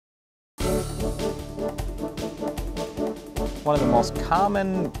One of the most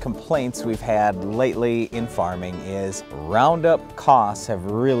common complaints we've had lately in farming is Roundup costs have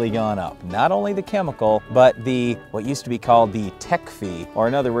really gone up. Not only the chemical, but what used to be called the tech fee, or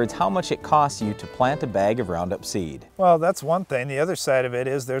in other words, how much it costs you to plant a bag of Roundup seed. Well, that's one thing. The other side of it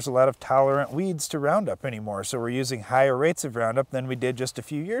is there's a lot of tolerant weeds to Roundup anymore, so we're using higher rates of Roundup than we did just a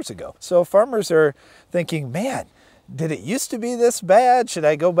few years ago. So farmers are thinking, man, did it used to be this bad? Should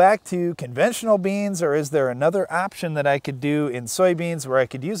I go back to conventional beans, or is there another option that I could do in soybeans where I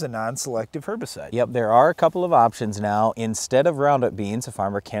could use a non-selective herbicide? Yep, there are a couple of options now. Instead of Roundup beans, a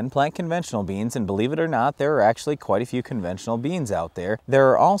farmer can plant conventional beans, and believe it or not, there are actually quite a few conventional beans out there. There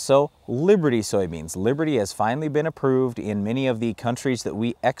are also Liberty soybeans. Liberty has finally been approved in many of the countries that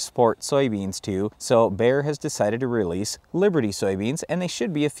we export soybeans to, so Bayer has decided to release Liberty soybeans, and they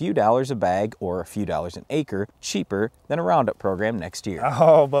should be a few dollars a bag or a few dollars an acre cheaper than a Roundup program next year.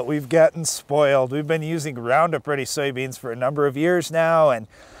 Oh, but we've gotten spoiled. We've been using Roundup Ready soybeans for a number of years now, and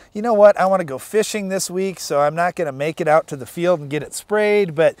you know what? I want to go fishing this week, so I'm not going to make it out to the field and get it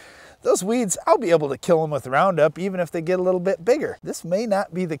sprayed, but those weeds, I'll be able to kill them with Roundup even if they get a little bit bigger. This may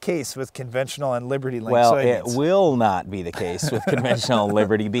not be the case with conventional and Liberty Link soybeans. Well, it will not be the case with conventional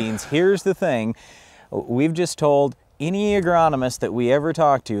Liberty beans. Here's the thing. We've just told any agronomist that we ever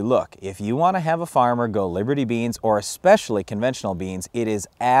talk to, look, if you want to have a farmer go Liberty beans, or especially conventional beans, it is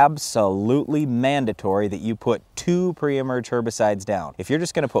absolutely mandatory that you put 2 pre-emerge herbicides down. If you're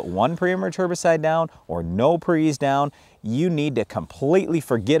just going to put 1 pre-emerge herbicide down or no pre's down, you need to completely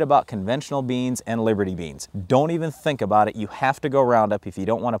forget about conventional beans and Liberty beans. Don't even think about it. You have to go Roundup if you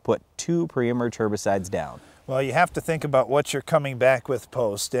don't want to put 2 pre-emerge herbicides down. Well, you have to think about what you're coming back with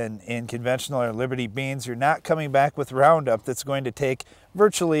post, and in conventional or Liberty beans, you're not coming back with Roundup that's going to take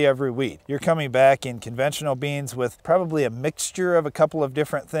virtually every weed. You're coming back in conventional beans with probably a mixture of a couple of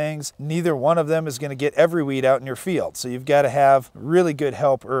different things. Neither one of them is going to get every weed out in your field, so you've got to have really good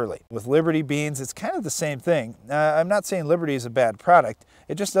help early. With Liberty beans, it's kind of the same thing. I'm not saying Liberty is a bad product,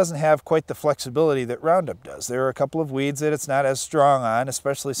 it just doesn't have quite the flexibility that Roundup does. There are a couple of weeds that it's not as strong on,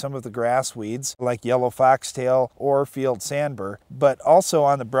 especially some of the grass weeds like yellow foxtail or field sandbur. But also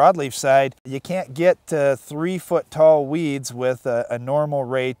on the broadleaf side, you can't get 3-foot tall weeds with a normal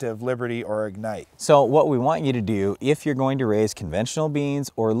rate of Liberty or Ignite. So what we want you to do if you're going to raise conventional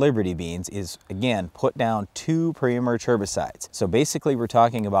beans or Liberty beans is, again, put down 2 pre-emerge herbicides. So basically we're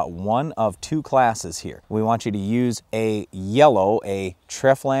talking about one of 2 classes here. We want you to use a yellow, a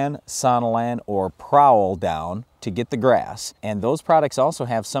Treflan, Sonalan, or Prowl down to get the grass, and those products also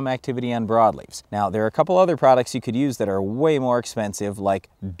have some activity on broadleaves. Now there are a couple other products you could use that are way more expensive, like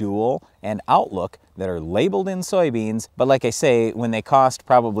Dual and Outlook, that are labeled in soybeans, but like I say, when they cost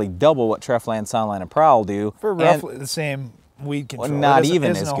probably double what Treflan, Sonalan, and Prowl do, for roughly the same weed control. Well, not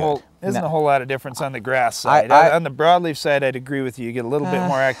even as good. Isn't a whole lot of difference on the grass side. On the broadleaf side, I'd agree with you. You get a little bit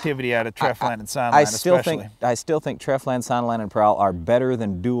more activity out of Treflan and Sonalan, I still think Treflan, Sonalan, and Prowl are better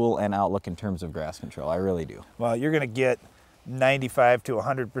than Dual and Outlook in terms of grass control. I really do. Well, you're going to get 95 to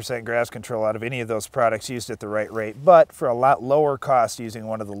 100% grass control out of any of those products used at the right rate, but for a lot lower cost using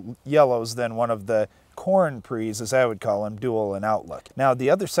one of the yellows than one of the corn pre's, as I would call them, Dual and Outlook. Now,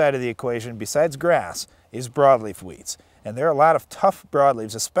 the other side of the equation, besides grass, is broadleaf weeds. And there are a lot of tough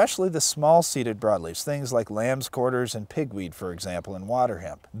broadleaves, especially the small-seeded broadleaves, things like lamb's quarters and pigweed, for example, and water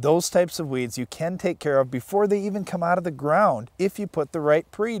hemp. Those types of weeds you can take care of before they even come out of the ground if you put the right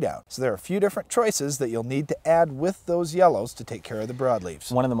pre down. So there are a few different choices that you'll need to add with those yellows to take care of the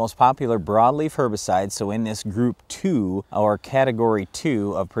broadleaves. One of the most popular broadleaf herbicides, so in this group 2 or category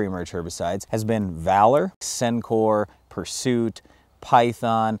 2 of pre-emerge herbicides, has been Valor, Sencor, Pursuit,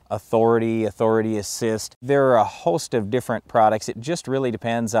 Python, Authority Assist. There are a host of different products. It just really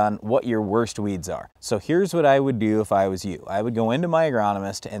depends on what your worst weeds are. So here's what I would do if I was you. I would go into my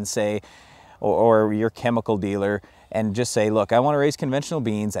agronomist and say, or your chemical dealer, and just say, look, I want to raise conventional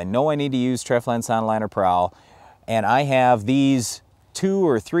beans. I know I need to use Treflan, Sonalan, or Prowl, and I have these 2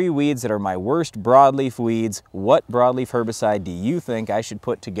 or 3 weeds that are my worst broadleaf weeds. What broadleaf herbicide do you think I should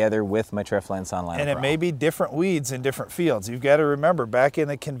put together with my Treflan, Sonalan, and it may be different weeds in different fields. You've got to remember, back in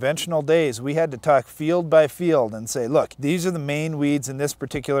the conventional days, we had to talk field by field and say, look, these are the main weeds in this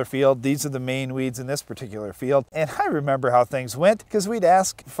particular field, these are the main weeds in this particular field. And I remember how things went, because we'd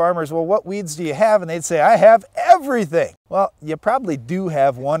ask farmers, well, what weeds do you have? And they'd say, I have everything. Well, you probably do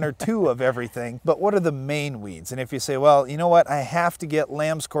have 1 or 2 of everything, but what are the main weeds? And if you say, well, you know what, I have to get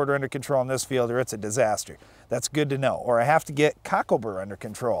lamb's quarter under control in this field or it's a disaster. That's good to know. Or I have to get cocklebur under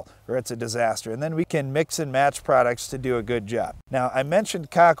control or it's a disaster. And then we can mix and match products to do a good job. Now, I mentioned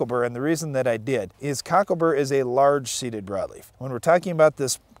cocklebur, and the reason that I did is cocklebur is a large seeded broadleaf. When we're talking about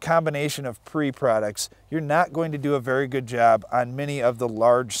this combination of pre-products, you're not going to do a very good job on many of the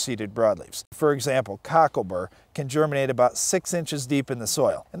large seeded broadleaves. For example, cocklebur can germinate about 6 inches deep in the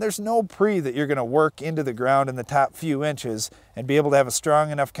soil. And there's no pre that you're going to work into the ground in the top few inches and be able to have a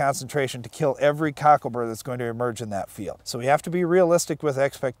strong enough concentration to kill every cocklebur that's going to emerge in that field. So we have to be realistic with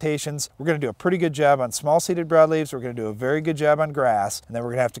expectations. We're going to do a pretty good job on small seeded broadleaves, we're going to do a very good job on grass, and then we're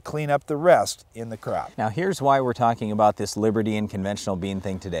going to have to clean up the rest in the crop. Now here's why we're talking about this Liberty and conventional bean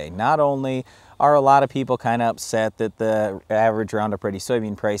thing today. Not only are a lot of people kind of upset that the average Roundup Ready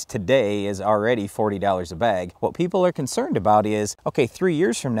soybean price today is already $40 a bag. What people are concerned about is, okay, 3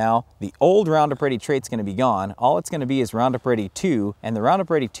 years from now, the old Roundup Ready trait's going to be gone. All it's going to be is Roundup Ready 2, and the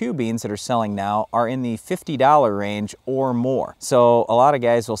Roundup Ready 2 beans that are selling now are in the $50 range or more. So a lot of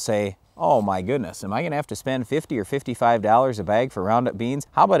guys will say, oh my goodness, am I going to have to spend $50 or $55 a bag for Roundup beans?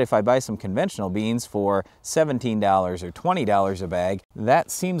 How about if I buy some conventional beans for $17 or $20 a bag?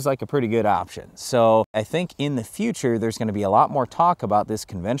 That seems like a pretty good option. So I think in the future, there's going to be a lot more talk about this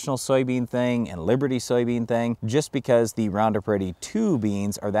conventional soybean thing and Liberty soybean thing, just because the Roundup Ready 2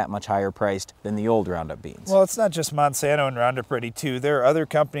 beans are that much higher priced than the old Roundup beans. Well, it's not just Monsanto and Roundup Ready 2. There are other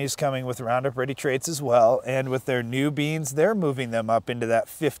companies coming with Roundup Ready traits as well, and with their new beans, they're moving them up into that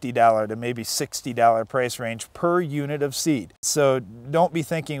 $50 to maybe $60 price range per unit of seed. So don't be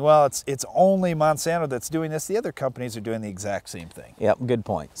thinking, well, it's only Monsanto that's doing this. The other companies are doing the exact same thing. Yep, good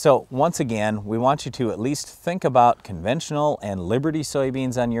point. So once again, we want you to at least think about conventional and Liberty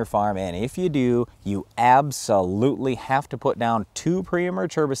soybeans on your farm, and if you do, you absolutely have to put down 2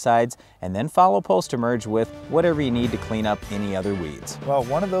 pre-emerge herbicides and then follow post-emerge with whatever you need to clean up any other weeds. Well,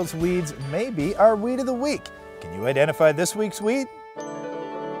 one of those weeds may be our weed of the week. Can you identify this week's weed?